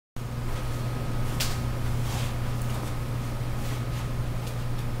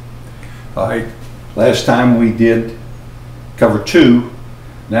All right, last time we did cover 2.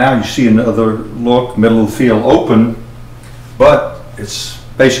 Now you see another look, middle of the field open, but it's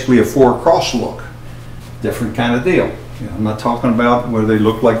basically a 4 cross look. Different kind of deal. You know, I'm not talking about where they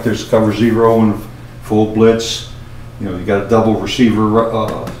look like there's cover 0 and full blitz. You know, you got a double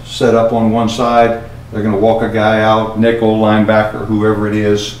receiver set up on one side. They're going to walk a guy out, nickel, linebacker, whoever it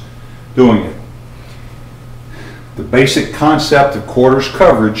is doing it. The basic concept of quarters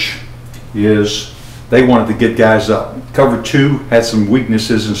coverage is they wanted to get guys up. Cover 2 had some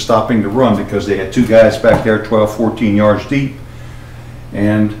weaknesses in stopping the run because they had 2 guys back there 12, 14 yards deep,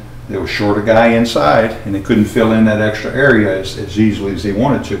 and they were short a guy inside, and they couldn't fill in that extra area as easily as they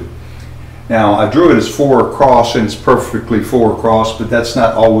wanted to. Now, I drew it as 4 across, and it's perfectly 4 across, but that's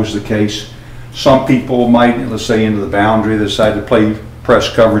not always the case. Some people might, let's say into the boundary, they decide to play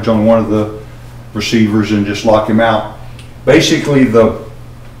press coverage on one of the receivers and just lock him out. Basically, the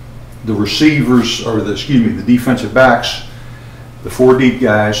receivers, or the defensive backs, the 4 deep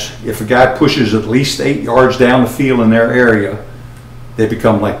guys, if a guy pushes at least 8 yards down the field in their area, they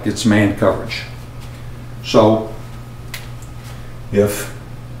become like it's man coverage. So if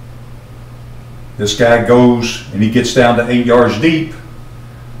this guy goes and he gets down to 8 yards deep,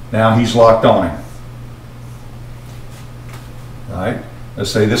 now he's locked on him. All right,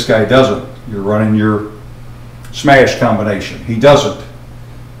 let's say this guy doesn't. You're running your smash combination. He doesn't.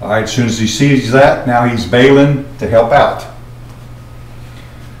 All right, as soon as he sees that, now he's bailing to help out.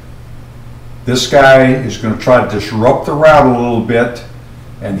 This guy is going to try to disrupt the route a little bit,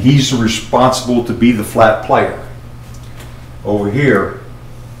 and he's responsible to be the flat player. Over here,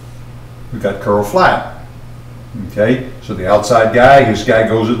 we've got curl flat. Okay, so the outside guy, his guy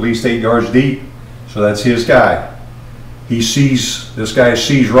goes at least 8 yards deep, so that's his guy. He sees, this guy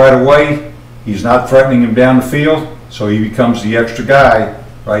sees right away, he's not threatening him down the field, so he becomes the extra guy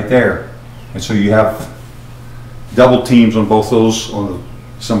right there. And so you have double teams on both those, on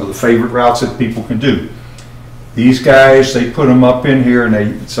some of the favorite routes that people can do. These guys, they put them up in here,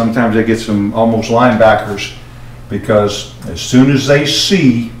 and sometimes they get some almost linebackers, because as soon as they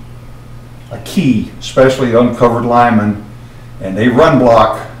see a key, especially uncovered lineman, and they run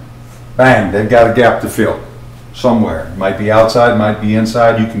block, bang, they've got a gap to fill somewhere. It might be outside, might be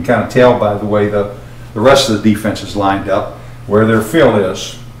inside. You can kind of tell by the way the rest of the defense is lined up where their fill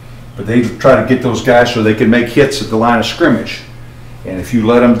is. But they try to get those guys so they can make hits at the line of scrimmage. And if you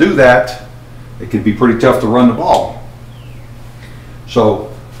let them do that, it can be pretty tough to run the ball.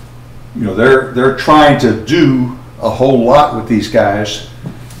 So, you know, they're trying to do a whole lot with these guys.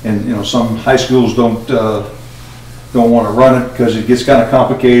 And you know, some high schools don't want to run it because it gets kind of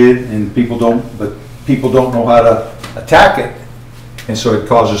complicated, and people don't know how to attack it, and so it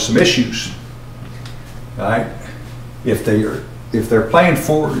causes some issues. All right, if they're playing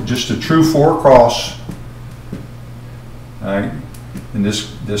for just a true 4 cross, all right, and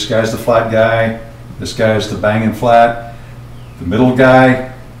this guy's the flat guy, this guy's the banging flat, the middle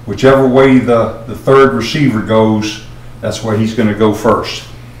guy, whichever way the 3rd receiver goes, that's where he's going to go first.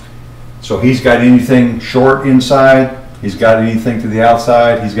 So he's got anything short inside, he's got anything to the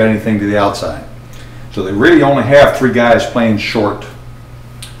outside, he's got anything to the outside. So they really only have 3 guys playing short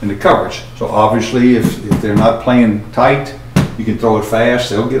in the coverage. So obviously if they're not playing tight, you can throw it fast,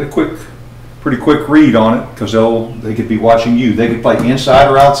 they'll get a pretty quick read on it, because they could be watching you. They could play inside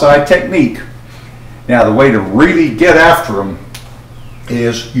or outside technique. Now the way to really get after them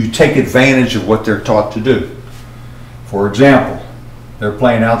is you take advantage of what they're taught to do. For example, they're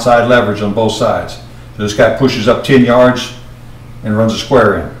playing outside leverage on both sides. So this guy pushes up 10 yards and runs a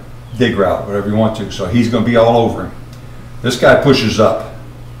square in, dig route, whatever you want to. So he's going to be all over him. This guy pushes up.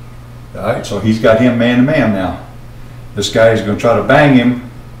 All right, so he's got him man to man now. This guy is going to try to bang him,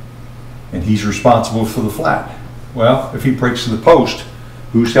 and he's responsible for the flat. Well, if he breaks to the post,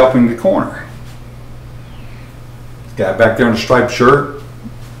 who's helping the corner? The guy back there in the striped shirt,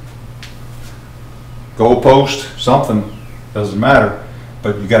 goal post, something, doesn't matter.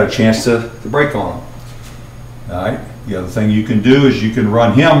 But you got a chance to break on him. All right. The other thing you can do is you can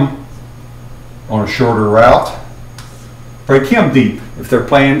run him on a shorter route, break him deep if they're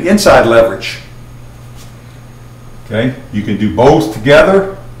playing inside leverage. Okay. You can do both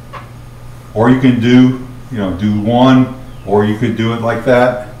together, or you can do one, or you could do it like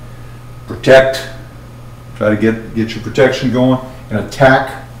that. Protect. Try to get your protection going and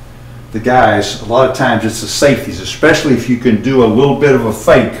attack the guys. A lot of times it's the safeties, especially if you can do a little bit of a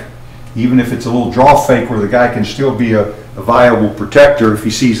fake, even if it's a little draw fake where the guy can still be a viable protector. If he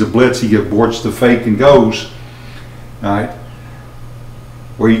sees a blitz, he aborts the fake and goes. All right,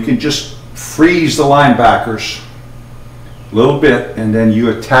 where you can just freeze the linebackers a little bit, and then you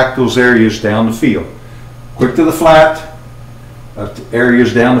attack those areas down the field. Quick to the flat,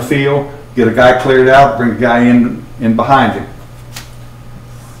 areas down the field, get a guy cleared out, bring a guy in behind him.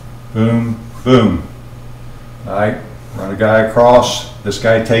 Boom, boom. All right, run a guy across, this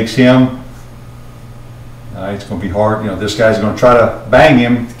guy takes him. All right, it's going to be hard. You know, this guy's going to try to bang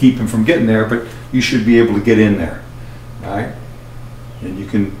him to keep him from getting there, but you should be able to get in there. All right, and you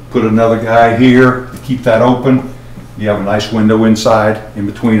can put another guy here to keep that open. You have a nice window inside in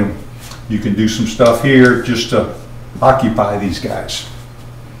between them. You can do some stuff here just to occupy these guys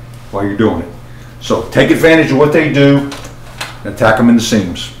while you're doing it. So take advantage of what they do and attack them in the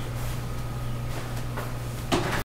seams.